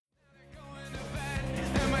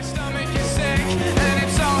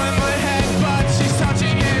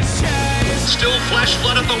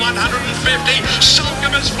150.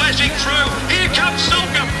 Sulcombe is flashing through. Here comes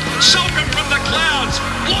Sulcombe. Sulcombe from the clouds.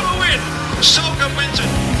 What a win. Sulcombe wins it.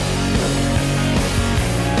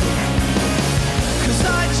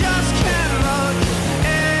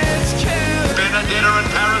 Benedetta and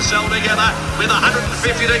Paracel together with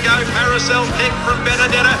 150 to go. Paracel kick from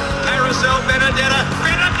Benedetta. Paracel, Benedetta.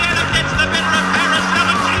 Benedetta gets the better of Paracel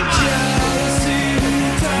and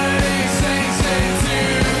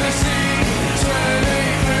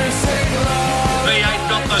V8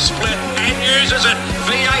 got the split and uses it.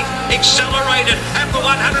 V8 accelerated at the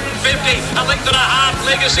 150. A length and a half.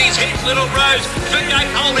 Legacy's hit Little Rose. V8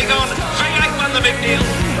 holding on. V8 won the big deal.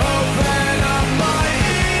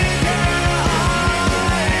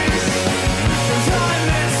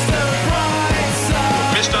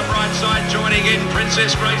 Mr. Brightside joining in.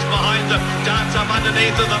 Princess Grace behind them. Darts up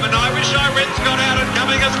underneath of them. And I Wish I Win's got out and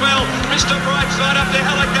coming as well. Mr. Brightside up to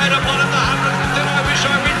Alligator Blood at the 100. Then I Wish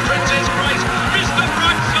I Win. Princess Grace. Mr.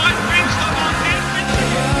 Brightside wins the market.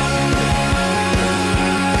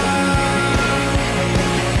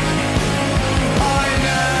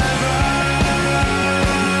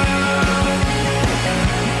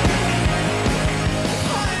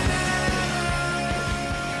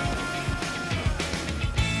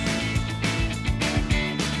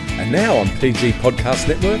 And now on PG Podcast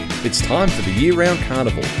Network, it's time for the Year-Round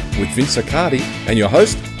Carnival with Vince Accardi and your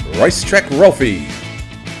host, Racetrack Rolfie.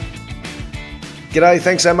 G'day,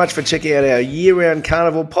 thanks so much for checking out our Year-Round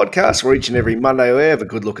Carnival podcast, where each and every Monday we have a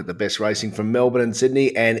good look at the best racing from Melbourne and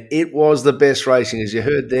Sydney, and it was the best racing, as you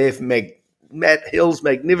heard there, from Matt Hill's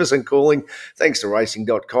magnificent calling, thanks to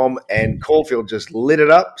racing.com, and Caulfield just lit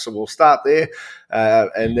it up, so we'll start there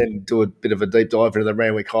and then do a bit of a deep dive into the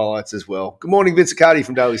Randwick highlights as well. Good morning, Vince Accardi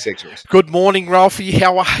from Daily Sectionals. Good morning, Ralphie.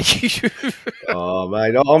 How are you? Oh,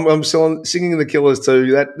 mate, I'm still singing the Killers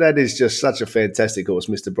too. That is just such a fantastic horse,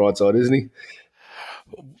 Mr. Brightside, isn't he?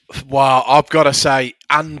 Wow, I've got to say,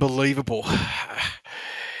 unbelievable.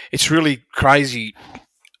 It's really crazy.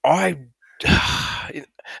 As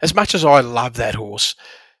much as I love that horse,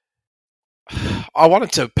 I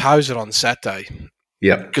wanted to pose it on Saturday.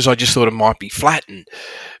 Yeah. Because I just thought it might be flattened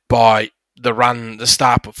by the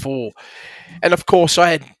start before. And of course, I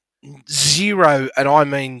had zero, and I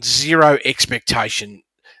mean zero expectation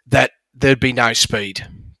that there'd be no speed.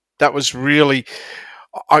 That was really,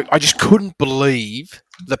 I just couldn't believe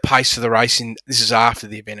the pace of the racing. This is after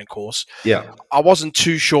the event, of course. Yeah. I wasn't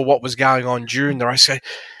too sure what was going on during the race. So,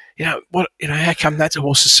 how come that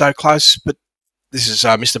horse is so close? But this is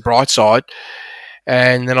Mr. Brightside.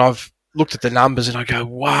 And then I've looked at the numbers and I go,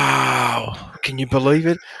 wow, can you believe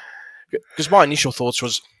it? Because my initial thoughts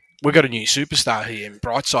was, we've got a new superstar here in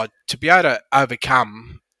Brightside. To be able to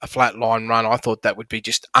overcome a flat line run, I thought that would be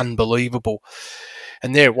just unbelievable.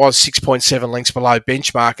 And there it was, 6.7 lengths below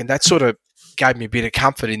benchmark, and that sort of gave me a bit of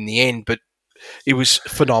comfort in the end, but it was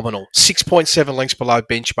phenomenal. 6.7 lengths below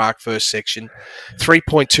benchmark first section,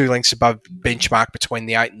 3.2 lengths above benchmark between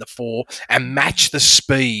the 8 and the 4, and matched the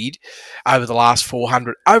speed over the last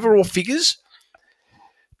 400. Overall figures,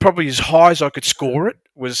 probably as high as I could score it,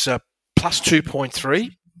 was plus 2.3,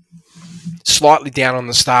 slightly down on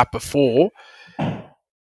the start before.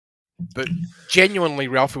 But genuinely,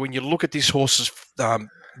 Ralphie, when you look at this horse's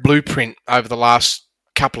blueprint over the last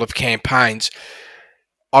couple of campaigns,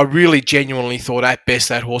 I really genuinely thought at best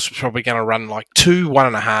that horse was probably going to run like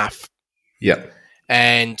 1.5. Yeah.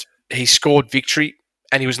 And he scored victory,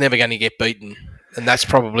 and he was never going to get beaten. And that's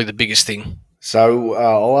probably the biggest thing. So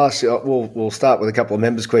I'll ask you, we'll start with a couple of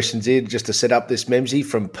members' questions here just to set up this Memsy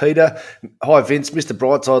from Peter. Hi, Vince. Mr.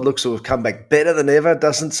 Brightside looks to have come back better than ever.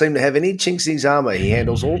 Doesn't seem to have any chinks in his armour. He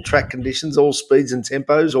handles all track conditions, all speeds and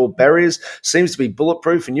tempos, all barriers. Seems to be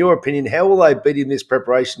bulletproof. In your opinion, how will they beat him this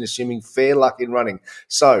preparation, assuming fair luck in running?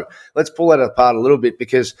 So let's pull that apart a little bit,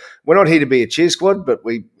 because we're not here to be a cheer squad, but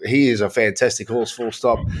he is a fantastic horse, full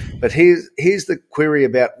stop. But here's the query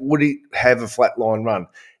about, would he have a flat line run?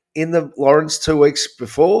 In the Lawrence 2 weeks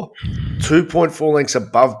before, 2.4 lengths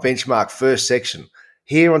above benchmark first section.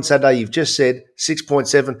 Here on Saturday, you've just said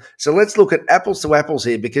 6.7. So let's look at apples to apples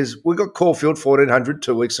here, because we've got Caulfield 1400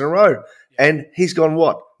 2 weeks in a row. And he's gone,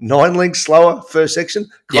 9 lengths slower first section?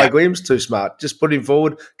 Craig Williams, too smart. Just put him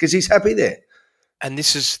forward because he's happy there. And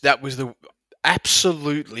that was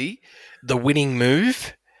absolutely the winning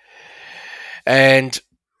move. And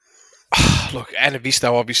look,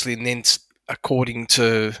 Anavisto obviously, and then according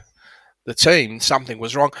to the team, something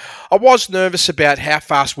was wrong. I was nervous about how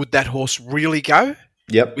fast would that horse really go.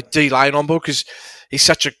 Yep. With D Lane on board, because he's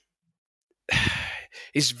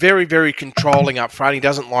very, very controlling up front. He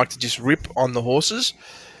doesn't like to just rip on the horses.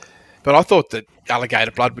 But I thought that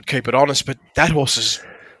Alligator Blood would keep it honest. But that horse is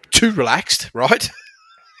too relaxed, right?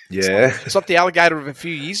 Yeah. It's not the Alligator of a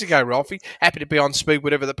few years ago, Ralphie. Happy to be on speed,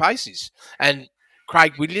 whatever the pace is. And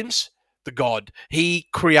Craig Williams, the god, he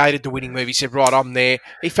created the winning move. He said, right, I'm there.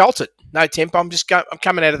 He felt it. No tempo. I'm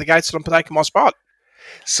coming out of the gates and I'm taking my spot.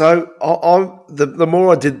 So the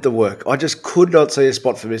more I did the work, I just could not see a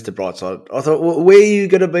spot for Mr. Brightside. I thought, well, where are you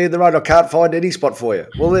going to be in the road? I can't find any spot for you.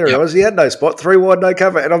 Well, there it was. He had no spot, 3 wide, no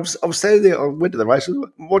cover. And I'm standing there. I went to the race,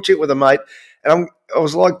 watching it with a mate, and I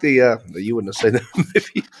was like you wouldn't have seen the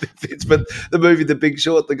movie, but the movie The Big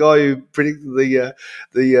Short, the guy who predicted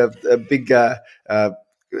the big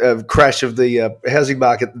crash of the housing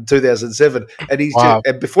market in 2007, and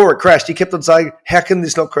and before it crashed, he kept on saying, "How can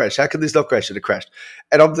this not crash? How can this not crash?" And it crashed.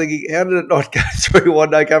 And I'm thinking, how did it not go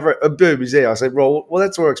 3-1, no cover? And boom, he's there. I said, well,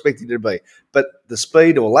 that's where I expected it to be. But the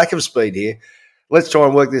speed or lack of speed here, let's try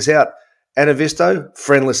and work this out. Anna Visto,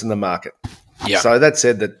 friendless in the market. Yeah. So that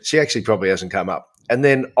said that she actually probably hasn't come up. And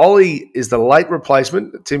then Ollie is the late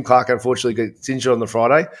replacement. Tim Clark, unfortunately, gets injured on the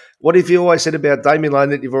Friday. What have you always said about Damien Lane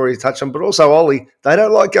that you've already touched on? But also Ollie, they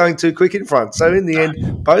don't like going too quick in front. So in the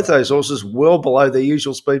end, both those horses well below their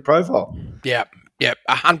usual speed profile. Yeah,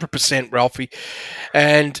 100%, Ralphie.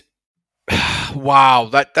 And,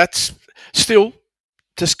 wow, that's still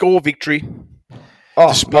to score victory.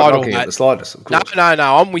 Despite all that. The slightest, of course. No,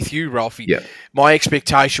 I'm with you, Ralphie. Yeah. My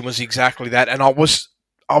expectation was exactly that. And I was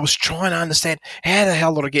trying to understand how the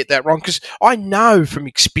hell did I get that wrong? Because I know from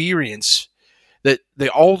experience that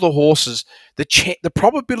the older horses, the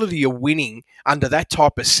probability of winning under that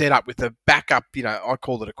type of setup with a backup, I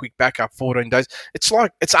call it a quick backup, 14 days, it's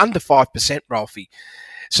under 5%, Ralphie.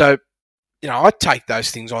 So, I take those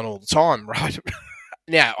things on all the time, right?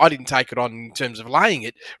 Now, I didn't take it on in terms of laying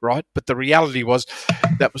it, right? But the reality was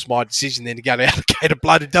that was my decision then to go to Alligator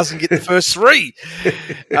Blood. It doesn't get the first 3.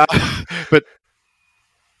 But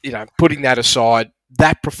putting that aside,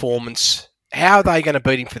 that performance, how are they going to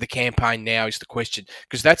beat him for the campaign now is the question.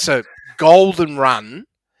 Because that's a golden run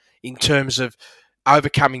in terms of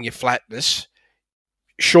overcoming your flatness.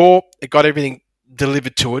 Sure, it got everything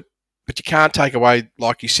delivered to it, but you can't take away,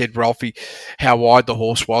 like you said, Ralphie, how wide the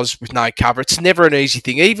horse was with no cover. It's never an easy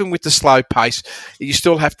thing. Even with the slow pace, you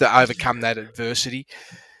still have to overcome that adversity.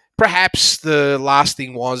 Perhaps the last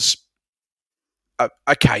thing was,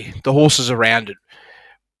 okay, the horses around it.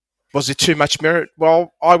 Was there too much merit?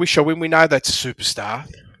 Well, I Wish I Win. We know that's a superstar.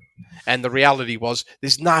 And the reality was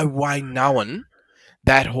there's no way knowing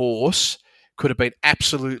that horse could have been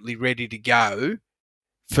absolutely ready to go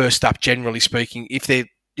first up, generally speaking, if they're,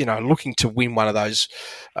 looking to win one of those,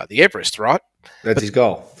 the Everest, right? That's his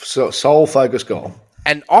goal. Sole focus goal.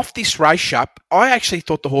 And off this race up, I actually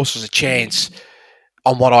thought the horse was a chance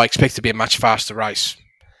on what I expect to be a much faster race.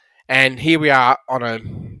 And here we are on a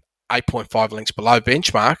 8.5 lengths below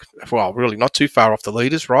benchmark. Well, really not too far off the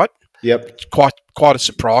leaders, right? Yep. Quite a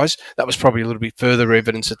surprise. That was probably a little bit further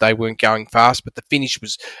evidence that they weren't going fast, but the finish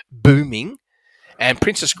was booming. And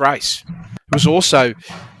Princess Grace was also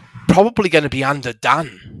probably going to be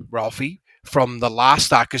underdone, Ralphie, from the last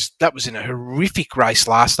start, because that was in a horrific race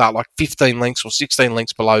last start, like 15 lengths or 16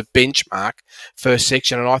 lengths below benchmark first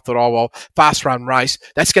section. And I thought, fast run race,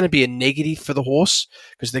 that's going to be a negative for the horse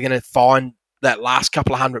because they're going to find that last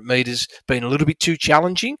couple of 100 metres being a little bit too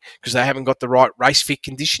challenging because they haven't got the right race fit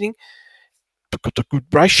conditioning, but got a good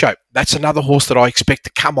race shape. That's another horse that I expect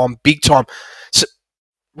to come on big time. So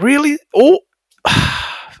really, all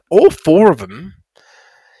 4 of them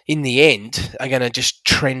in the end are going to just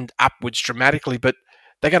trend upwards dramatically, but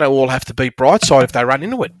they're going to all have to beat Brightside if they run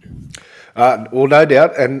into it. Well, no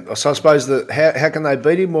doubt. And so I suppose that how can they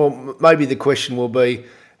beat him? Well, maybe the question will be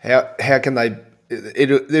how can they?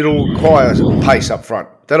 It'll require pace up front.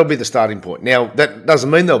 That'll be the starting point. Now, that doesn't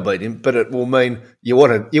mean they'll beat him, but it will mean you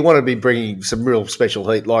want to be bringing some real special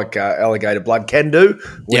heat like Alligator Blood can do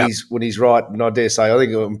when he's right. And I dare say,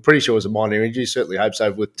 I'm pretty sure it was a minor injury. Certainly hope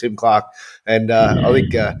so with Tim Clark. And I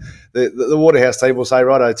think the Waterhouse team will say,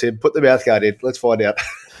 righto, Tim, put the mouthguard in. Let's find out.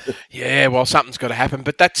 Yeah, well, something's got to happen,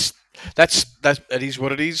 but that's it is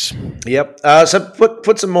what it is. Yep. So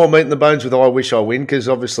put some more meat in the bones with I Wish I Win, because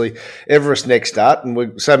obviously Everest next start,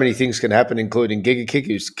 and so many things can happen, including Giga Kick,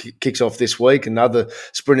 who kicks off this week, and other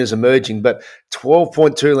sprinters emerging. But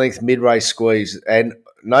 12.2 length mid-race squeeze, and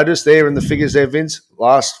notice there in the figures there, Vince.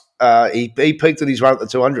 He peaked at his run at the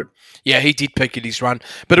 200. Yeah, he did peak at his run,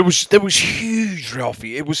 but it was huge,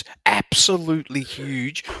 Ralphie. It was absolutely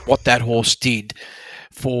huge what that horse did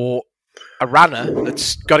for a runner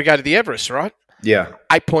that's got to go to the Everest, right? Yeah.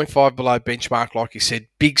 8.5 below benchmark, like you said.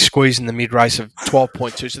 Big squeeze in the mid-race of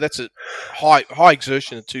 12.2. So that's a high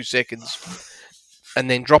exertion of 2 seconds. And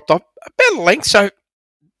then dropped off about a length. So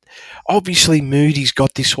obviously Moody's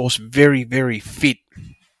got this horse very, very fit.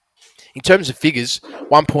 In terms of figures,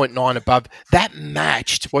 1.9 above. That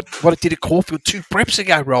matched what it did at Caulfield 2 preps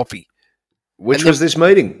ago, Ralphie. Which was this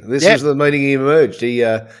meeting. This was the meeting he emerged. He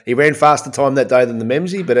ran faster time that day than the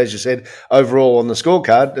Memsey, but as you said, overall on the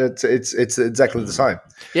scorecard, it's exactly the same.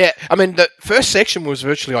 Yeah, I mean, the first section was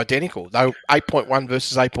virtually identical, though 8.1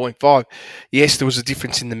 versus 8.5. Yes, there was a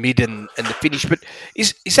difference in the mid and the finish, but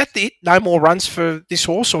is that it? No more runs for this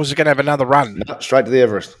horse, or is it going to have another run? No, straight to the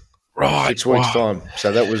Everest. Right, 6 weeks' time.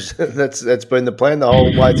 So that's been the plan the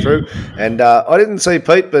whole way through. And I didn't see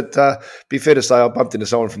Pete, but be fair to say I bumped into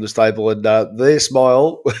someone from the stable, and their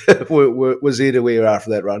smile was ear to ear after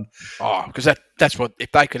that run. Oh, because that's what,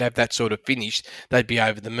 if they could have that sort of finish, they'd be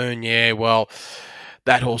over the moon. Yeah, well,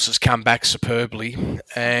 that horse has come back superbly,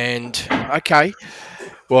 and okay.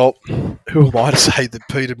 Well, who am I to say that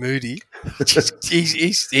Peter Moody,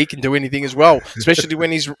 he can do anything as well, especially when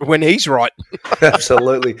he's right.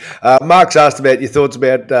 Absolutely. Mark's asked about your thoughts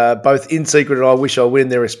about both In Secret and I Wish I Win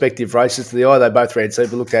their respective races to the eye. They both ran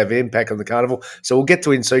super, look to have impact on the carnival. So we'll get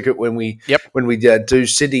to In Secret when we do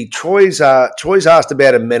Sydney. Troy's asked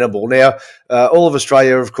about Amenable. Now, all of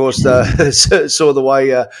Australia, of course, saw the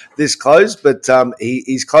way this closed, but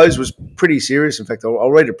his close was pretty serious. In fact,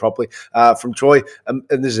 I'll read it properly from Troy. And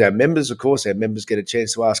this is our members, of course. Our members get a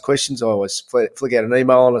chance to ask questions. I always flick out an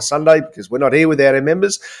email on a Sunday because we're not here without our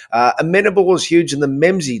members. Amenable was huge in the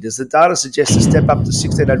Memsey. Does the data suggest a step up to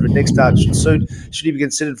 1,600 next start should suit? Should he be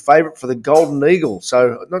considered favourite for the Golden Eagle?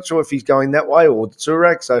 So I'm not sure if he's going that way or the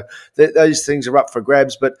Toorak. So those things are up for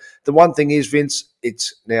grabs. But the one thing is, Vince,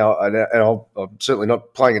 it's now, and I'm certainly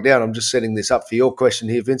not playing it down. I'm just setting this up for your question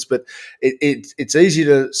here, Vince. But it's easy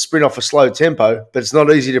to sprint off a slow tempo, but it's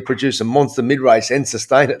not easy to produce a monster mid-race and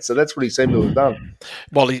sustain it. So that's what he seemed to have done.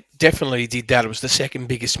 Well, he definitely did that. It was the second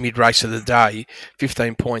biggest mid-race of the day,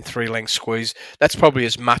 15.3 length squeeze. That's probably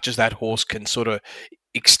as much as that horse can sort of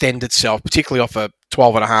extend itself, particularly off a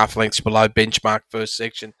 12.5 lengths below benchmark first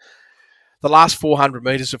section. The last 400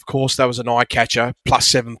 metres, of course, that was an eye-catcher,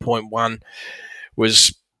 plus 7.1.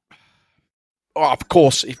 Was, of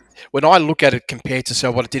course, when I look at it compared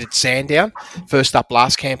to what it did at Sandown, first up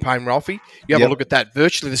last campaign, Ralphie, you have a look at that,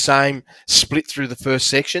 virtually the same split through the first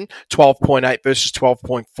section, 12.8 versus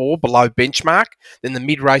 12.4 below benchmark. Then the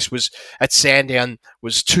mid-race was at Sandown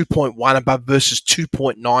was 2.1 above versus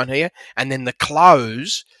 2.9 here. And then the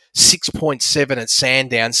close, 6.7 at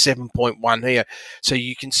Sandown, 7.1 here. So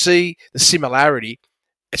you can see the similarity.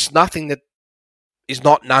 It's nothing that is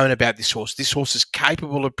not known about this horse. This horse is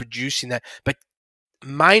capable of producing that, but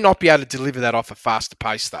may not be able to deliver that off a faster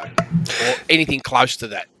pace, though, or anything close to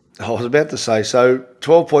that. I was about to say, so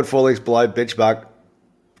 12.4 lengths below benchmark,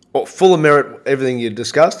 full of merit, everything you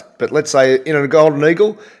discussed, but let's say in a Golden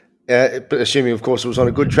Eagle, assuming, of course, it was on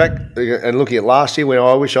a good track, and looking at last year when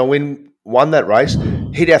I Wish I won that race,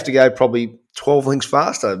 he'd have to go probably 12 lengths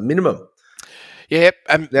faster, minimum. Yeah.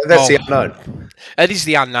 That's the unknown. It is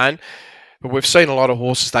the unknown. But we've seen a lot of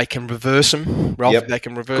horses, they can reverse them, Ralph. Yep. They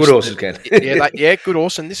can reverse good horses can. Good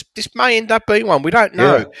horse. And this may end up being one. We don't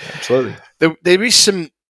know. Yeah, absolutely. There is some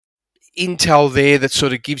intel there that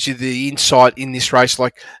sort of gives you the insight in this race.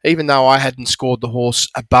 Like, even though I hadn't scored the horse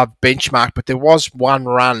above benchmark, but there was one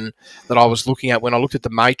run that I was looking at when I looked at the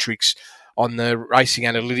matrix on the racing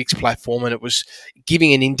analytics platform, and it was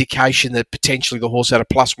giving an indication that potentially the horse had a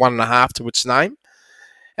plus 1.5 to its name,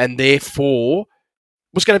 and therefore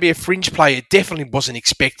was going to be a fringe player. Definitely wasn't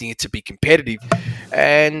expecting it to be competitive,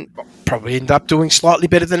 and probably end up doing slightly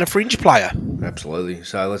better than a fringe player. Absolutely.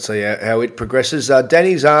 So let's see how it progresses.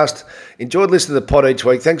 Danny's asked, enjoyed listening to the pod each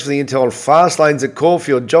week. Thanks for the intel on fast lanes at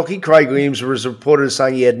Caulfield. Jockey Craig Williams was reported as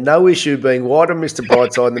saying he had no issue being wide on Mr.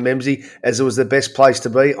 Brightside in the Memsey, as it was the best place to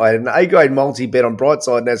be. I had an A-grade multi-bet on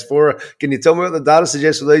Brightside and Asphora. Can you tell me what the data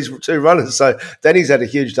suggests with these two runners? So Danny's had a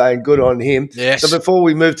huge day and good on him. Yes. So before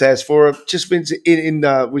we move to Asphora, just Vince,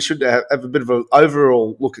 we should have a bit of an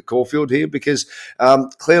overall look at Caulfield here, because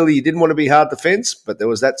clearly you didn't want to be hard to fence, but there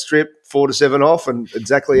was that strip 4 to 7 off, and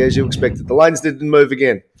exactly as you expected. The lanes didn't move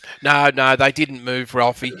again. No, they didn't move,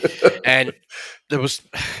 Ralphie. And there was,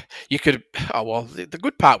 the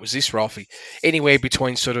good part was this, Ralphie. Anywhere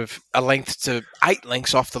between sort of a length to 8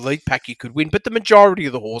 lengths off the lead pack you could win, but the majority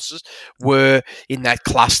of the horses were in that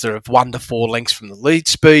cluster of 1 to 4 lengths from the lead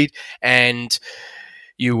speed, and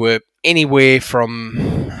you were anywhere from,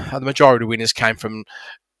 the majority of winners came from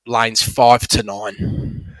lanes 5 to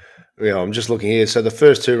 9. Yeah, I'm just looking here. So the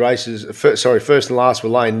first two races, first and last were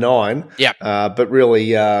lane 9. Yeah. But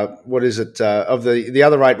really, what is it? Of the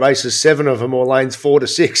other 8 races, 7 of them were lanes 4 to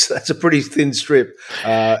 6. That's a pretty thin strip.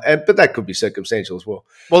 But that could be circumstantial as well.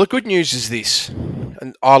 Well, the good news is this.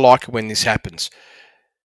 and I like it when this happens,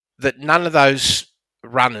 that none of those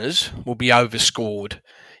runners will be overscored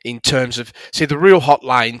in terms of, see, the real hot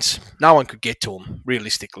lanes, no one could get to them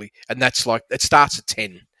realistically, and that's like, it starts at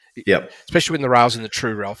 10. Yep. Especially when the rail's in the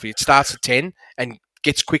true, Ralphie. It starts at 10 and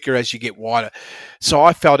gets quicker as you get wider. So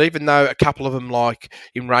I felt, even though a couple of them, like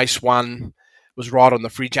in race 1, was right on the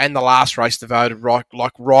fringe, and the last race devoted right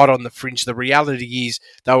on the fringe, the reality is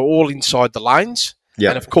they were all inside the lanes. Yep.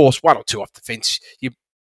 And of course, 1 or 2 off the fence,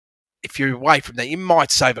 if you're away from that, you might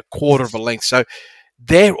save a quarter of a length. So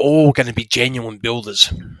they're all going to be genuine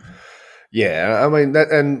builders. Yeah, I mean,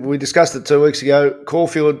 and we discussed it 2 weeks ago.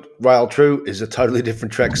 Caulfield Rail True is a totally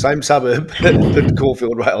different track, same suburb, but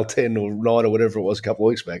Caulfield Rail 10 or 9 or whatever it was a couple of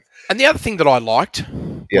weeks back. And the other thing that I liked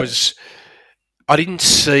was I didn't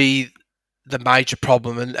see the major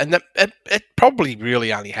problem, and that it probably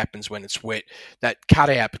really only happens when it's wet. That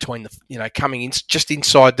cutout between coming in just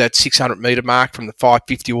inside that 600 metre mark from the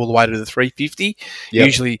 550 all the way to the 350. Yep.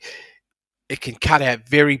 Usually, it can cut out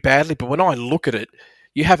very badly. But when I look at it,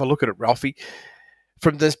 you have a look at it, Ralphie.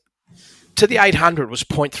 From the to the 800 was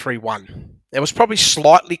 0.31. It was probably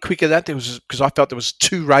slightly quicker than that. There was, because I felt there was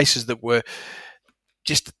 2 races that were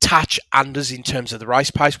just a touch unders in terms of the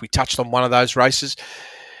race pace. We touched on one of those races.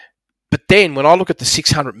 But then when I look at the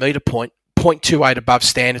 600 metre point, 0.28 above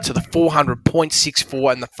standard, to the 400,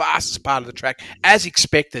 0.64, and the fastest part of the track, as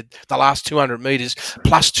expected, the last 200 metres,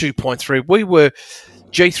 plus 2.3. We were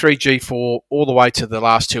G3, G4, all the way to the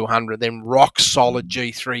last 200, then rock solid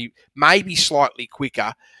G3, maybe slightly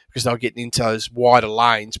quicker because they were getting into those wider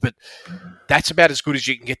lanes. But that's about as good as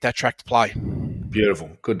you can get that track to play. Beautiful.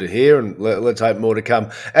 Good to hear, and let's hope more to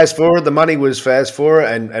come. As for it, the money was fast for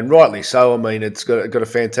it, and rightly so. I mean, it's got a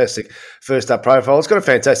fantastic first-up profile. It's got a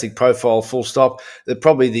fantastic profile, full stop.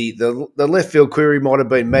 Probably the left field query might have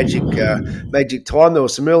been magic time. There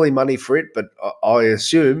was some early money for it, but I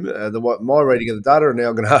assume my reading of the data, and now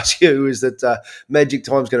I'm going to ask you, is that magic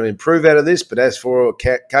time's going to improve out of this, but as for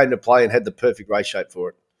it, came to play and had the perfect race shape for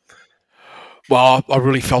it. Well, I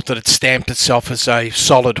really felt that it stamped itself as a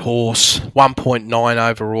solid horse, 1.9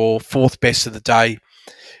 overall, 4th best of the day.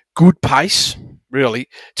 Good pace, really,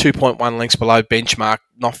 2.1 lengths below benchmark,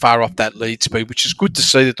 not far off that lead speed, which is good to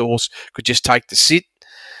see that the horse could just take the sit.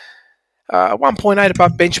 1.8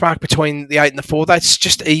 above benchmark between the 8 and the 4. That's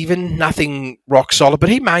just even, nothing rock solid. But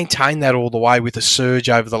he maintained that all the way with a surge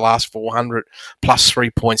over the last 400, plus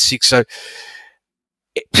 3.6. So,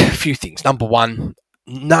 a few things. Number one,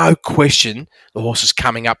 no question the horse is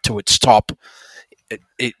coming up to its top.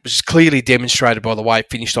 It was clearly demonstrated by the way it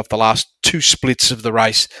finished off the last 2 splits of the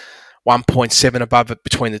race. 1.7 above it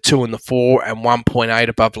between the 2 and the 4, and 1.8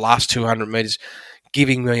 above the last 200 metres,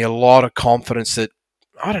 giving me a lot of confidence that,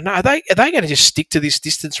 I don't know, are they going to just stick to this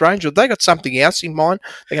distance range, or have they got something else in mind?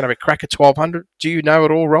 They're going to have a crack at 1,200. Do you know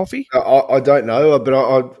at all, Ralphie? I don't know, but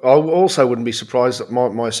I also wouldn't be surprised.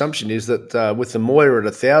 My assumption is that with the Moira at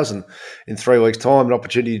 1,000 in 3 weeks' time, an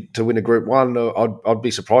opportunity to win a Group 1, I'd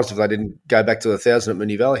be surprised if they didn't go back to 1,000 at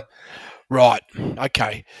Moonee Valley. Right.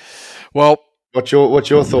 Okay. Well, what's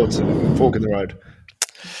your thoughts? Fork in the road,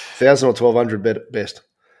 1,000 or 1,200 best.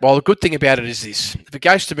 Well, the good thing about it is this: if it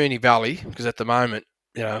goes to Moonee Valley, because at the moment,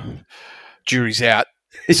 jury's out.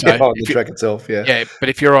 So on the track itself, yeah. Yeah, but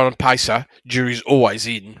if you're on a pacer, jury's always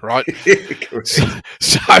in, right?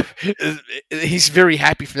 so he's very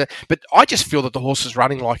happy for that. But I just feel that the horse is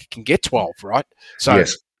running like it can get 12, right? So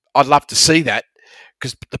yes. I'd love to see that,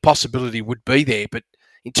 because the possibility would be there. But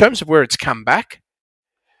in terms of where it's come back,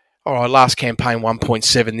 all right, last campaign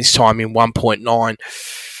 1.7, this time in 1.9.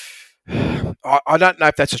 I don't know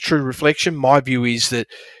if that's a true reflection. My view is that,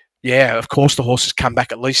 yeah, of course the horse has come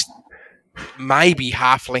back at least maybe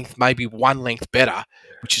half length, maybe 1 length better,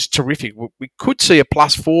 which is terrific. We could see a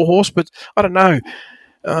 +4 horse, but I don't know.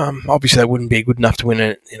 Obviously, they wouldn't be good enough to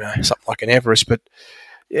win something like an Everest. But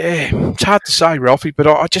yeah, it's hard to say, Ralphie. But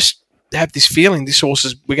I just have this feeling this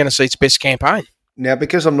horse we're going to see its best campaign. Now,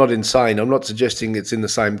 because I'm not insane, I'm not suggesting it's in the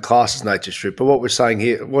same class as Nature Strip, but what we're saying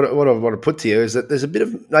here, what I want to put to you is that there's a bit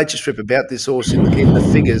of Nature Strip about this horse in the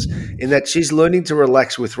figures, in that she's learning to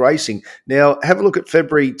relax with racing. Now, have a look at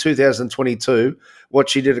February 2022, what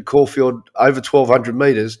she did at Caulfield, over 1,200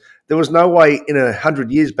 metres. There was no way in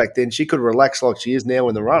 100 years back then she could relax like she is now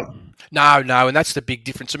in the run. No, and that's the big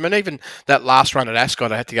difference. I mean, even that last run at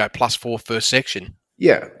Ascot, I had to go +4 first section.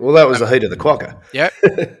 Yeah, well, that was the heat of the quokka. Yeah.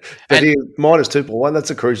 But here, -2.1, that's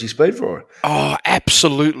a cruisy speed for her. Oh,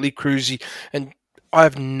 absolutely cruisy. And I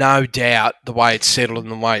have no doubt the way it settled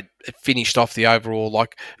and the way it finished off the overall.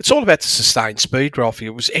 Like, it's all about the sustained speed, Ralphie.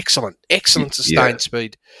 It was excellent sustained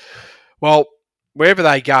speed. Well, wherever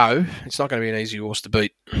they go, it's not going to be an easy horse to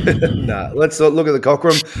beat. No, let's look at the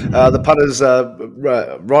Cochrane. The punters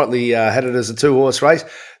rightly had it as a 2-horse race.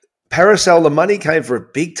 Paracel, the money came for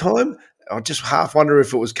it big time. I just half wonder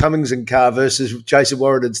if it was Cummings and Carr versus Jason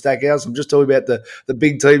Warren and Stackhouse. I'm just talking about the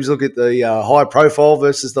big teams. Look at the high profile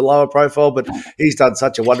versus the lower profile, but he's done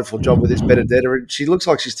such a wonderful job with this Benedetta, and she looks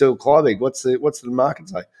like she's still climbing. What's the market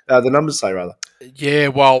say? The numbers say rather. Yeah,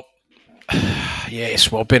 well, yes.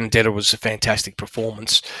 Well, Benedetta was a fantastic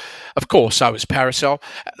performance. Of course, so was Paracel.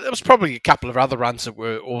 There was probably a couple of other runs that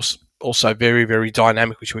were also very, very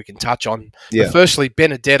dynamic, which we can touch on. Yeah. But firstly,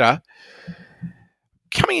 Benedetta.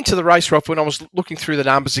 Coming into the race, Rob, when I was looking through the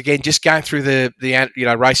numbers again, just going through the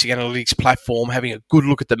racing analytics platform, having a good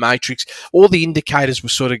look at the matrix, all the indicators were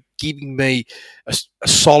sort of giving me a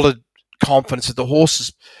solid confidence that the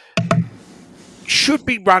horses should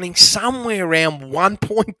be running somewhere around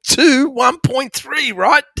 1.2, 1.3,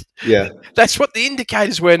 right? Yeah. That's what the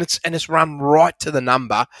indicators were, and it's run right to the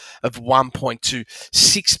number of 1.2,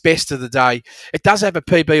 sixth best of the day. It does have a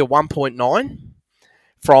PB of 1.9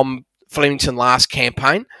 from Flemington last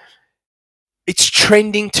campaign. It's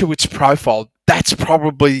trending to its profile. That's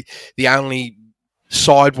probably the only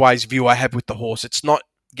sideways view I have with the horse. It's not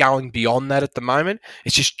going beyond that at the moment.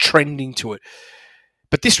 It's just trending to it.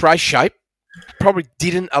 But this race shape probably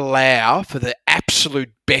didn't allow for the absolute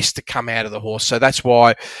best to come out of the horse. So that's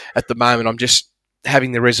why at the moment I'm just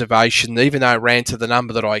having the reservation. Even though it ran to the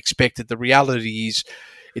number that I expected, the reality is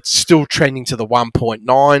it's still trending to the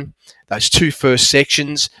 1.9. Those two first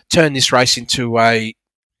sections turn this race into a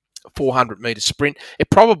 400-metre sprint. It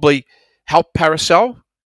probably helped Paracel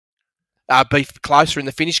be closer in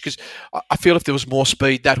the finish because I feel if there was more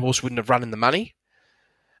speed, that horse wouldn't have run in the money.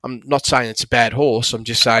 I'm not saying it's a bad horse. I'm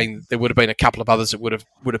just saying there would have been a couple of others that would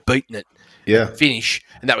have beaten it. Yeah. Finish,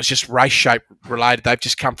 and that was just race shape related. They've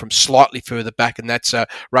just come from slightly further back, and that's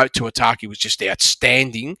Road to Ataki was just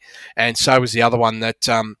outstanding, and so was the other one that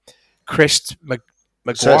Crest Maguire.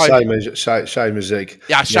 Same as Zeke.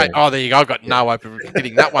 Yeah, Shane. Yeah. Oh, there you go. I got no hope of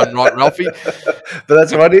getting that one right, Ralphie. But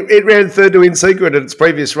that's right. It ran third to Insequent in its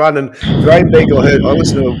previous run, and Graham Beagle I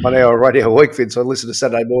listen to 1 hour radio a week, Vince. I listen to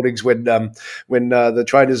Saturday mornings when the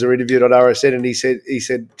trainers are interviewed on RSN, and he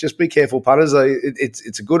said, just be careful, punters.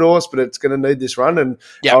 It's a good horse, but it's going to need this run, and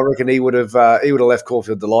yep. I reckon he would have left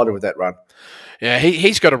Caulfield delighted with that run. Yeah,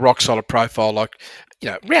 he's got a rock solid profile, like,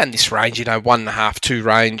 around this range, 1.5, 2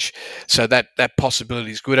 range. So that possibility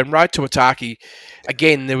is good. And Road to Ataki,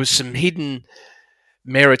 again, there was some hidden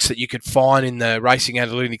merits that you could find in the racing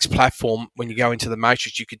analytics platform when you go into the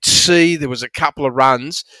matrix. You could see there was a couple of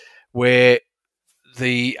runs where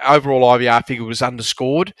the overall IVR figure was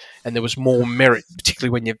underscored and there was more merit, particularly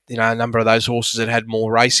when a number of those horses that had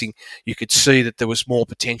more racing, you could see that there was more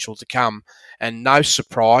potential to come. And no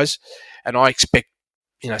surprise, and I expect,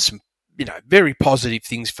 some very positive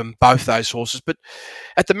things from both those horses. But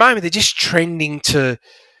at the moment, they're just trending to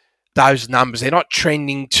those numbers. They're not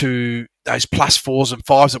trending to those +4s and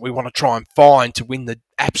 5s that we want to try and find to win the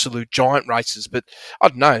absolute giant races. But I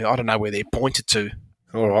don't know where they're pointed to.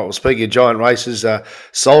 All right. Well, speaking of giant races,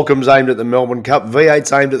 Solcombe's aimed at the Melbourne Cup.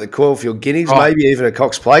 V8's aimed at the Caulfield Guineas, maybe even a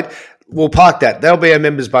Cox Plate. We'll park that. That'll be our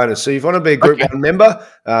members' bonus. So if you want to be a Group 1 member,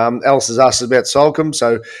 Alice has asked us about Solcombe.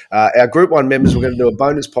 So our Group 1 members, we're going to do a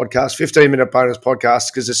bonus podcast, 15-minute bonus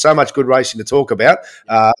podcast, because there's so much good racing to talk about.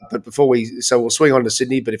 But so we'll swing on to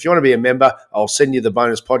Sydney. But if you want to be a member, I'll send you the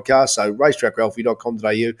bonus podcast. So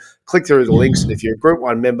racetrackralphie.com.au. Click through the links. And if you're a Group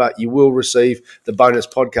 1 member, you will receive the bonus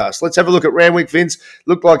podcast. Let's have a look at Randwick, Vince.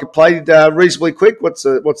 Looked like it played reasonably quick. What's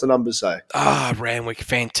the numbers say? Randwick,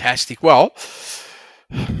 fantastic. Well,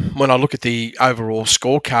 when I look at the overall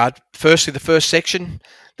scorecard, firstly, the first section,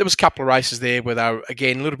 there was a couple of races there where they were,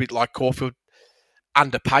 again, a little bit like Caulfield,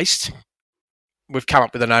 underpaced. We've come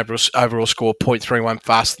up with an overall score of 0.31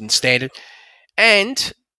 faster than standard.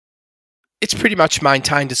 And it's pretty much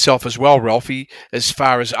maintained itself as well, Ralphie, as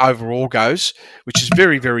far as overall goes, which is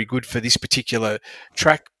very, very good for this particular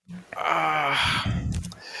track.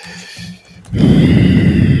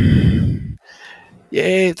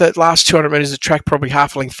 Yeah, that last 200 metres of track probably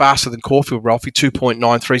half a length faster than Caulfield, Ralphie,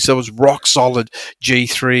 2.93. So it was rock solid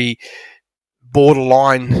G3,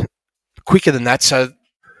 borderline quicker than that. So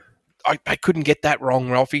I couldn't get that wrong,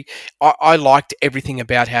 Ralphie. I liked everything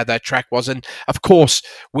about how that track was. And, of course,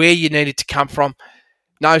 where you needed to come from,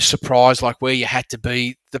 no surprise, like where you had to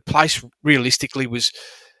be. The place realistically was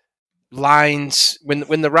lanes.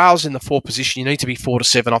 When the rail's in the 4 position, you need to be 4 to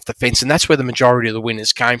 7 off the fence. And that's where the majority of the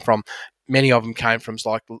winners came from. Many of them came from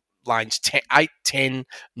like lanes 8, 10,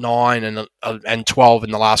 9 and 12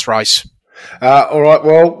 in the last race. All right.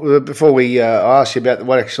 Well, before we ask you about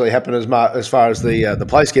what actually happened as far as the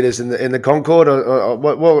place getters in the Concord,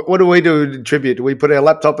 what do we do in tribute? Do we put our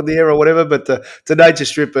laptop in the air or whatever? But to Nature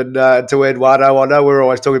Strip and to Eduardo, I know we're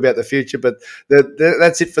always talking about the future, but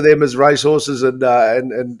that's it for them as racehorses.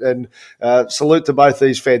 And salute to both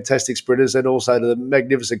these fantastic sprinters and also to the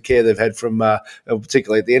magnificent care they've had from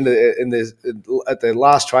particularly at the end at the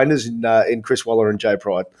last trainers in Chris Waller and Joe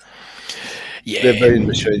Pride. Yeah, they've been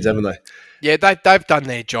machines, haven't they? Yeah, they've done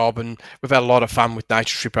their job, and we've had a lot of fun with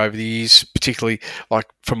Nature Strip over the years, particularly like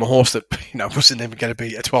from a horse that wasn't ever going to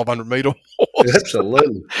be a 1,200 metre horse.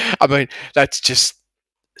 Absolutely. I mean, that's just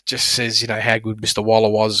says how good Mr. Waller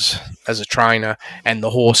was as a trainer and the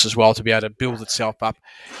horse as well to be able to build itself up.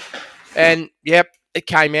 And yep, it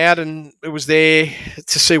came out and it was there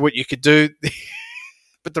to see what you could do,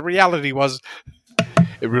 but the reality was,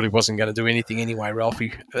 it really wasn't going to do anything anyway,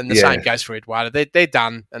 Ralphie. And the same goes for Eduardo. They're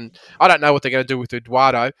done. And I don't know what they're going to do with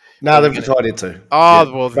Eduardo. No, they've retired it too. Oh,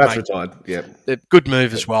 yeah, well, that's retired. Yeah. Good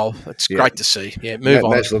move as well. It's great to see. Yeah, move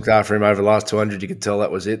on. Nash looked after him over the last 200. You could tell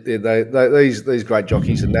that was it. These great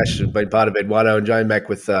jockeys, and Nash have been part of Eduardo and Jane Mack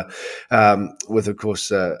with of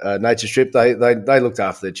course, Nature Strip. They looked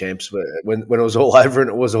after their champs when it was all over, and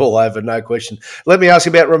it was all over, no question. Let me ask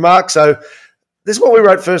you about Remark. So, this is what we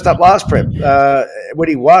wrote first up last prep when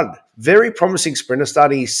he won. Very promising sprinter,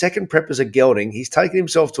 starting his second prep as a gelding. He's taken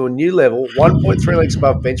himself to a new level, 1.3 lengths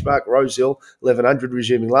above benchmark. Rose Hill, 1100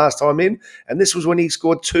 resuming last time in. And this was when he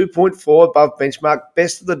scored 2.4 above benchmark.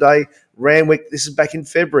 Best of the day, Randwick. This is back in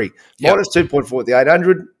February. Yep. Minus 2.4 at the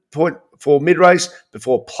 800, 0.4 mid-race,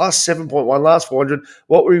 before plus 7.1 last 400.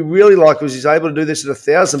 What we really liked was he's able to do this at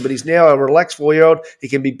 1,000, but he's now a relaxed 4-year-old. He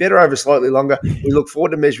can be better over slightly longer. We look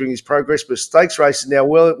forward to measuring his progress, but stakes race is now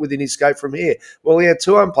well within his scope from here. Well, he had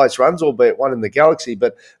 2 home-place runs, albeit one in the Galaxy,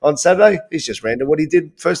 but on Saturday, he's just ran to what he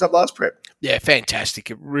did first up last prep. Yeah,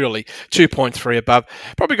 fantastic. It really, 2.3 above.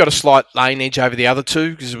 Probably got a slight lane edge over the other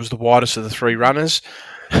two because it was the widest of the 3 runners.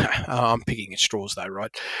 I'm picking at straws though, right?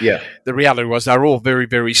 Yeah. The reality was they were all very,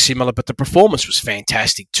 very similar, but the performance was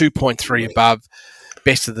fantastic. 2.3 above,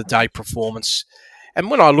 best of the day performance. And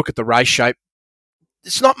when I look at the race shape,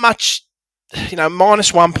 it's not much,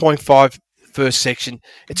 minus 1.5 first section.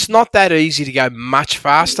 It's not that easy to go much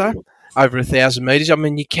faster over 1,000 metres. I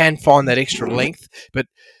mean, you can find that extra length, but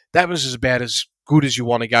that was about as good as you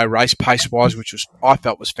want to go race pace-wise, which I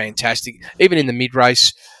felt was fantastic. Even in the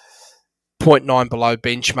mid-race, 0.9 below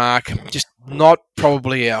benchmark, just not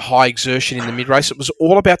probably a high exertion in the mid-race. It was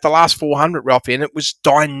all about the last 400, Ralphie, and it was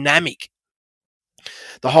dynamic.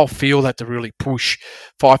 The whole field had to really push.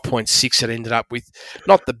 5.6 it ended up with.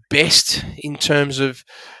 Not the best in terms of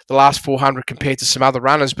the last 400 compared to some other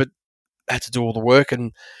runners, but had to do all the work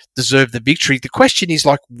and deserved the victory. The question is,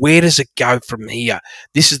 where does it go from here?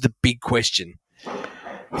 This is the big question.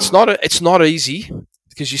 It's not easy.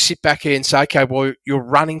 Because you sit back here and say, okay, well, you're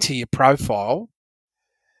running to your profile.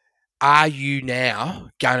 Are you now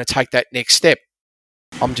going to take that next step?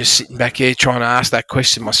 I'm just sitting back here trying to ask that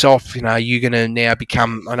question myself. Are you going to now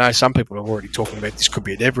become, I know some people are already talking about this could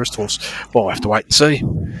be an Everest horse. Well, I have to wait and see.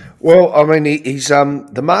 Well, I mean, he's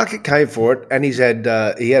the market came for it, and he had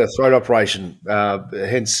a throat operation.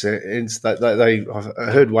 Hence, they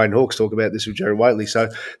I heard Wayne Hawkes talk about this with Jerry Waitley. So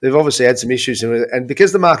they've obviously had some issues, and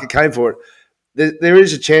because the market came for it, there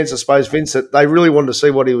is a chance, I suppose, Vince, that they really wanted to see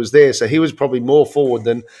what he was there. So he was probably more forward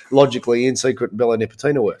than logically In Secret and Bella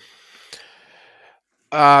Nipotina were.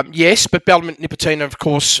 Yes, but Bella Nipotina, of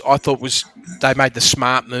course, I thought they made the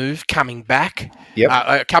smart move coming back,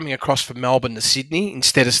 coming across from Melbourne to Sydney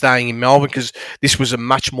instead of staying in Melbourne, because this was a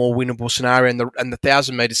much more winnable scenario, and the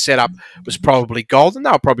 1,000 metre setup was probably golden.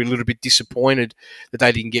 They were probably a little bit disappointed that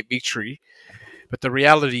they didn't get victory, but the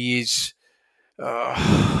reality is.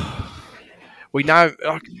 We know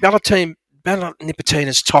Bella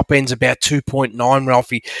Nipotina's top end's about 2.9,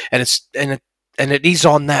 Ralphie, and it is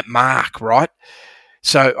on that mark, right?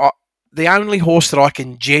 So the only horse that I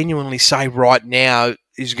can genuinely say right now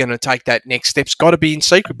is going to take that next step's got to be In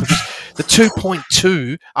Secret, because the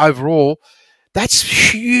 2.2 overall,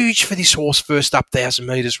 that's huge for this horse first up 1,000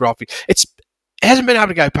 metres, Ralphie. It hasn't been able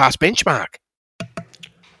to go past benchmark.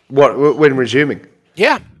 What, when resuming?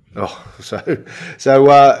 Yeah. Oh, let's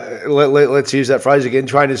use that phrase again.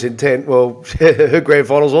 Trainer's intent. Well, her grand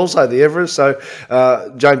final's also the Everest. So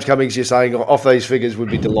James Cummings, you're saying off these figures would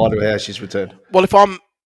be delighted with how she's returned. Well, if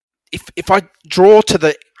I draw to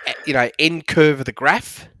the end curve of the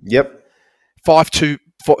graph, yep, 5.2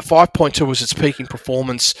 5.2 was its peaking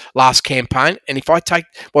performance last campaign. And if I take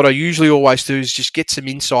what I usually always do is just get some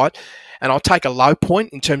insight, and I'll take a low point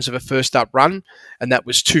in terms of a first up run, and that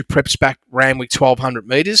was 2 preps back Randwick 1,200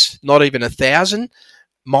 metres, not even 1,000,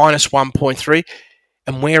 minus 1.3.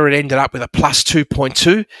 And where it ended up with a plus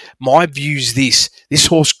 2.2, my view's this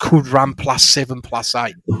horse could run plus 7, plus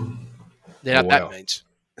 8. Now, that means.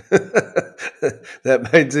 That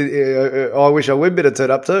means I wish I would better turn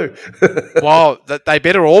up too. Well, they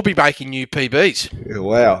better all be making new PBs.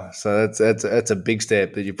 Wow, so that's a big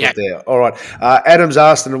step that you put there. All right, Adam's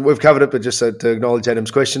asked, and we've covered it, but just to acknowledge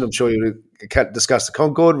Adam's question, I'm sure you discussed the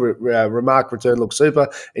Concord. Remark return looks super.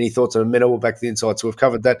 Any thoughts on a minute? We'll back to the inside, so we've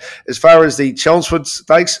covered that. As far as the Chelmsford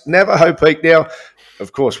Stakes, Navajo Peak now.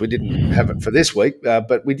 Of course, we didn't have it for this week,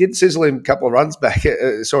 but we did sizzle him a couple of runs back.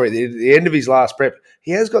 The end of his last prep. He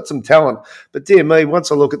has got some talent, but dear me,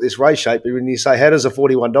 once I look at this race shape, when you say, how does a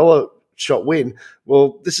 $41 shot win?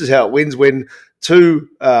 Well, this is how it wins when 2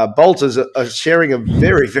 bolters are sharing a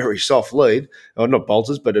very, very soft lead. Or not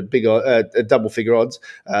bolters, but a double figure odds.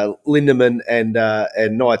 Lindemann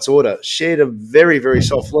and Knight's Order shared a very, very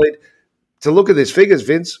soft lead. To look at his figures,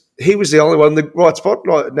 Vince, he was the only one in the right spot,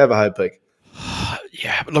 Navajo Peak.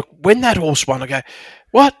 Yeah, look, when that horse won, I go,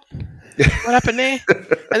 what? What happened there?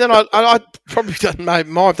 And then I probably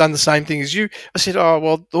might have done the same thing as you. I said, oh,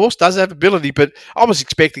 well, the horse does have ability, but I was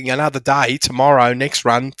expecting another day, tomorrow, next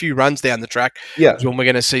run, a few runs down the track, is when we're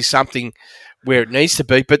going to see something where it needs to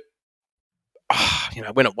be. But,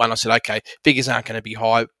 when it won, I said, okay, figures aren't going to be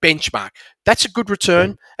high. Benchmark. That's a good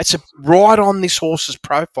return. It's right on this horse's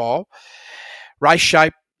profile. Race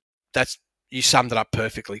shape, you summed it up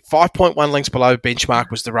perfectly. 5.1 lengths below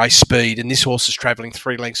benchmark was the race speed, and this horse is travelling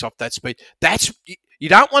 3 lengths off that speed. You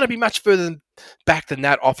don't want to be much further back than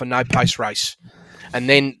that off a no-pace race. And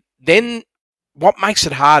then what makes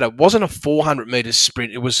it harder wasn't a 400 metres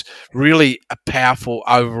sprint. It was really a powerful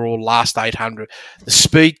overall last 800. The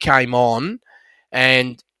speed came on,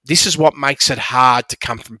 and this is what makes it hard to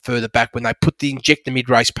come from further back when they inject the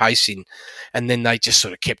mid-race pace in, and then they just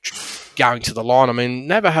sort of kept going to the line. I mean,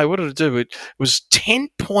 Navajo, what did it do? It was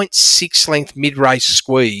 10.6 length mid-race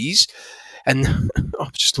squeeze, and I'm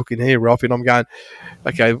just looking here, Ralph, and I'm going,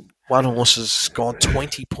 okay, one horse has gone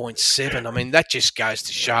 20.7. I mean, that just goes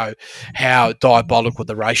to show how diabolical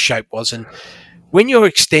the race shape was. And when you're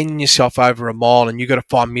extending yourself over a mile and you've got to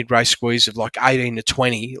find mid-race squeeze of like 18 to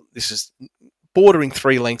 20, this is bordering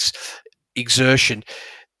 3 lengths exertion.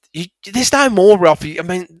 There's no more, Ralphie. I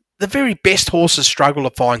mean, the very best horses struggle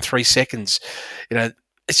to find 3 seconds.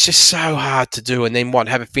 It's just so hard to do. And then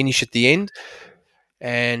have a finish at the end.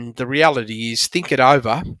 And the reality is, think it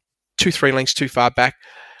over. 2-3 lengths too far back.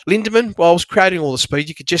 Lindemann, while I was creating all the speed,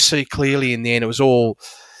 you could just see clearly in the end it was all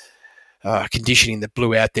conditioning that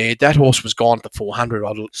blew out there. That horse was gone at the 400.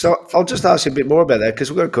 So I'll just ask you a bit more about that, because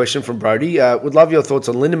we've got a question from Brody. Would love your thoughts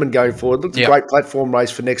on Lindemann going forward. Looked a great platform race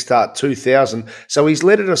for Next Start 2000. So he's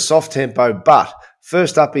led at a soft tempo, but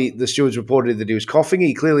first up, the stewards reported that he was coughing.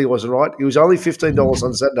 He clearly wasn't right. He was only $15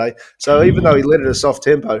 on Saturday. So even though he led at a soft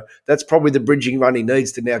tempo, that's probably the bridging run he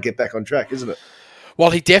needs to now get back on track, isn't it? Well,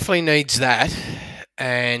 he definitely needs that.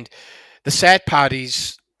 And the sad part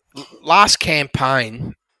is, last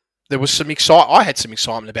campaign, there was some excitement. I had some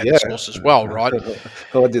excitement about this horse as well, right?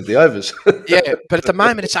 I did the overs. Yeah, but at the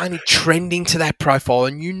moment, it's only trending to that profile.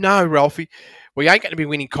 And you know, Ralphie, we ain't going to be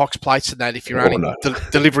winning Cox plates in that if you're only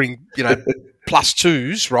delivering, plus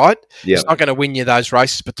 2s, right? Yeah. It's not going to win you those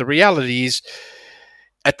races. But the reality is,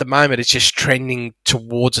 at the moment, it's just trending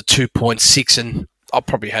towards a 2.6, and I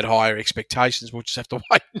probably had higher expectations. We'll just have to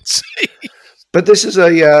wait and see. But this is a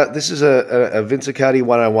Vince Accardi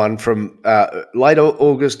 101 from late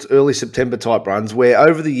August, early September type runs, where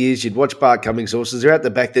over the years you'd watch Bart Cummings horses. They're out the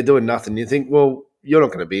back, they're doing nothing. You think, well, you're not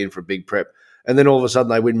going to be in for a big prep. And then all of a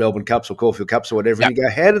sudden they win Melbourne Cups or Caulfield Cups or whatever. Yep. And you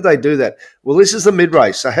go, how did they do that? Well, this is the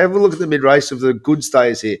mid-race. So have a look at the mid-race of the good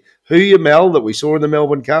stayers here. Huya Mel that we saw in the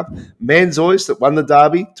Melbourne Cup, Manzois that won the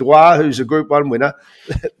Derby, Dwar, who's a Group 1 winner.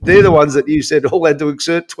 They're the ones that you said all had to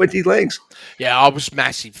exert 20 lengths. Yeah, I was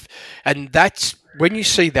massive. And that's when you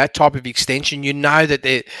see that type of extension, you know that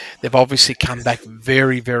they've obviously come back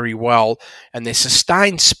very, very well, and their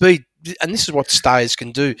sustained speed. And this is what stayers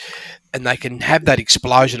can do, and they can have that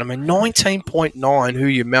explosion. I mean, 19.9,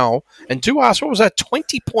 Huya Mel, and Duas, what was that,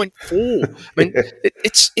 20.4? I mean,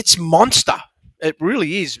 it's monster. It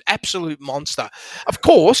really is, absolute monster. Of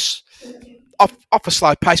course, off a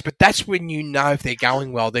slow pace, but that's when you know if they're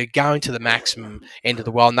going well. They're going to the maximum end of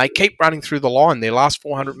the well, and they keep running through the line. Their last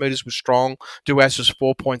 400 metres was strong. Duas was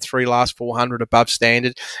 4.3 last 400 above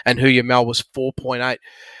standard, and Huya Mel was 4.8.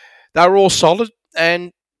 They were all solid,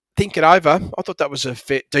 and think it over. I thought that was a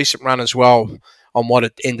decent run as well on what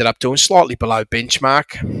it ended up doing, slightly below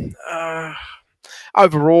benchmark.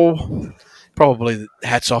 Overall, probably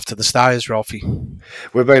hats off to the stayers, Ralphie.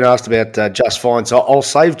 We've been asked about Just Fine, so I'll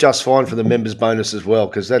save Just Fine for the members bonus as well,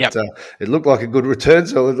 because that it looked like a good return.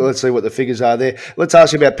 So let's see what the figures are there. Let's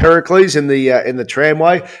ask you about Pericles in the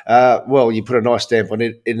tramway. Well, you put a nice stamp on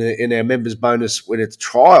it in our members bonus when it's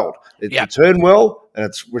trialled. It returned well, and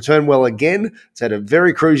it's returned well again. It's had a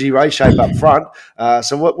very cruisy race shape up front.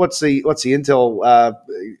 So what's the intel?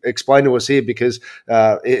 Explain to us here, because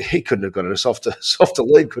he couldn't have got a softer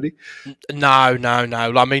lead, could he? No.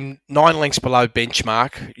 I mean, 9 lengths below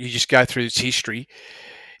benchmark. You just go through its history.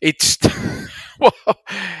 It's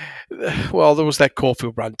well, there was that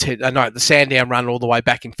Caulfield run. The Sandown run all the way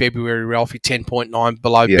back in February, Ralphie, 10.9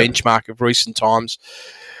 below benchmark of recent times.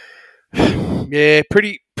 Yeah,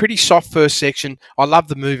 pretty soft first section. I love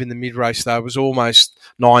the move in the mid-race, though. It was almost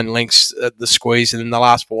 9 lengths at the squeeze, and then the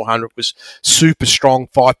last 400 was super strong,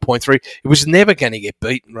 5.3. It was never going to get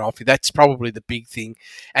beaten, Ralphie. That's probably the big thing,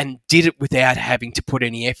 and did it without having to put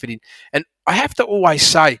any effort in. And I have to always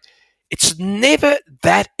say, it's never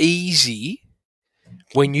that easy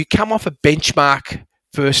when you come off a benchmark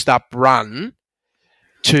first-up run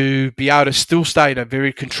to be able to still stay in a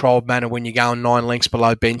very controlled manner when you're going 9 lengths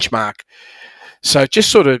below benchmark. So it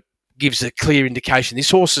just sort of gives a clear indication. This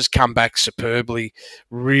horse has come back superbly,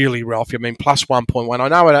 really, Ralphie. I mean, plus 1.1. I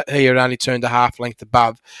know he had only turned a half length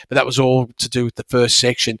above, but that was all to do with the first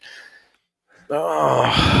section.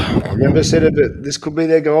 I remember said it, but this could be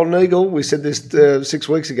their golden eagle. We said this 6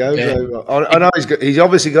 weeks ago. Yeah. So I know he's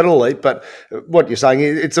obviously got a leap, but what you're saying,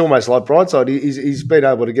 it's almost like Brightside. He's been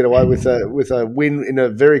able to get away with a win in a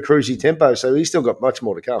very cruisy tempo, so he's still got much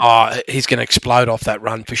more to come. Oh, he's going to explode off that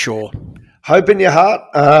run for sure. Hope in Your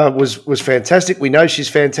Heart was fantastic. We know she's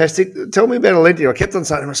fantastic. Tell me about Alentia. I kept on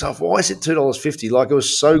saying to myself, why is it $2.50? Like, it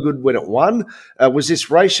was so good when it won. Was this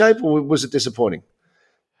race shape, or was it disappointing?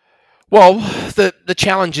 Well, the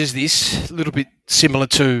challenge is this, a little bit similar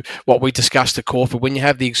to what we discussed at Caulfield. When you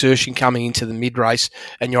have the exertion coming into the mid-race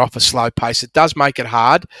and you're off a slow pace, it does make it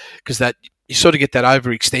hard, because that you sort of get that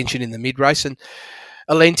overextension in the mid-race. And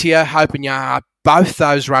Alentia, Hope in Your Heart, both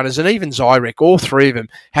those runners, and even Zyrek, all three of them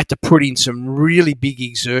had to put in some really big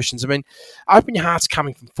exertions. I mean, Hope in Your Heart's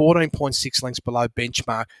coming from 14.6 lengths below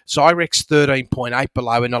benchmark, Zyrek's 13.8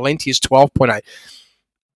 below, and Alentia's 12.8.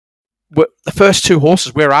 The first two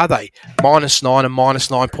horses, where are they? -9 and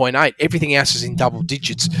 -9.8. Everything else is in double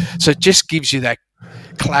digits. So it just gives you that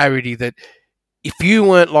clarity that if you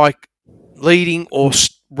weren't like leading or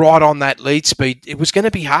right on that lead speed, it was going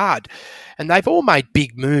to be hard. And they've all made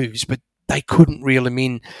big moves, but they couldn't reel them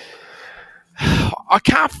in. I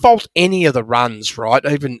can't fault any of the runs, right?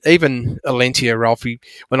 Even Alentia, Ralphie,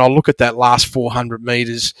 when I look at that last 400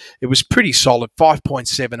 metres, it was pretty solid,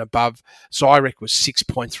 5.7 above. Zyrek was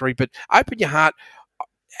 6.3. But Open Your Heart,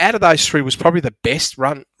 out of those three, was probably the best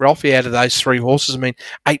run, Ralphie, out of those three horses. I mean,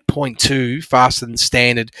 8.2 faster than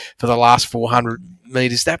standard for the last 400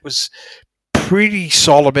 metres. That was pretty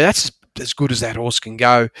solid. But that's as good as that horse can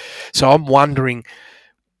go. So I'm wondering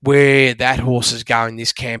where that horse is going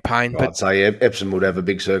this campaign. But I'd say Epsom would have a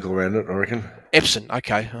big circle around it, I reckon. Epsom,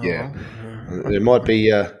 okay. Yeah. There might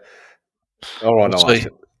be... all right, I'll ask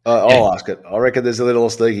it. I'll ask it. I reckon there's a little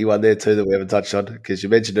sneaky one there too that we haven't touched on, because you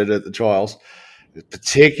mentioned it at the trials.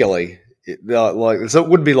 Particularly, so it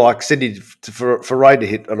wouldn't be like Sydney for Ray to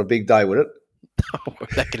hit on a big day, would it? Oh,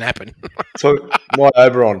 that can happen. So my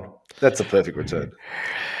Oberon, that's a perfect return.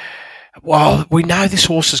 Well, we know this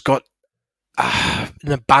horse has got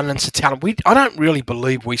an abundance of talent. I don't really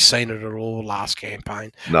believe we've seen it at all last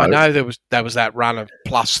campaign. No. I know there was that run of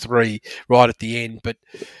 +3 right at the end, but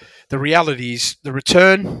the reality is the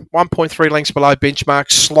return, 1.3 lengths below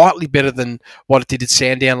benchmark, slightly better than what it did at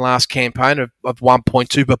Sandown last campaign of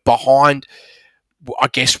 1.2, but behind, I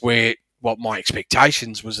guess, what my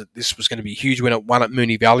expectations was that this was going to be huge when it won at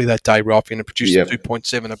Moonee Valley that day, Ralph, and it produced a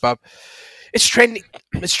 2.7 above. It's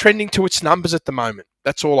trending to its numbers at the moment.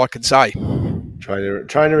 That's all I can say.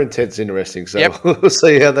 Trainer intent's interesting, so we'll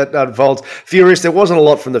see how that unfolds. Furious, there wasn't a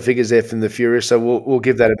lot from the figures there from the Furious, so we'll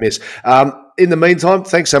give that a miss. In the meantime,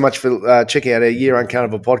 thanks so much for checking out our Year-Round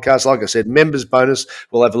Carnival podcast. Like I said, members bonus.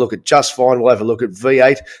 We'll have a look at Just Fine. We'll have a look at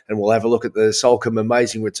V8, and we'll have a look at the Solcombe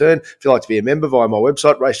Amazing Return. If you'd like to be a member, via my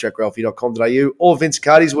website, racetrackralphie.com.au, or Vince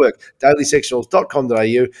Cardi's work,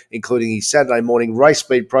 dailysectionals.com.au, including his Saturday morning race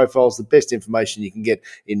speed profiles, the best information you can get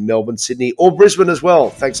in Melbourne, Sydney, or Brisbane as well.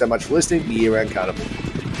 Thanks so much for listening to Year-Round Carnival.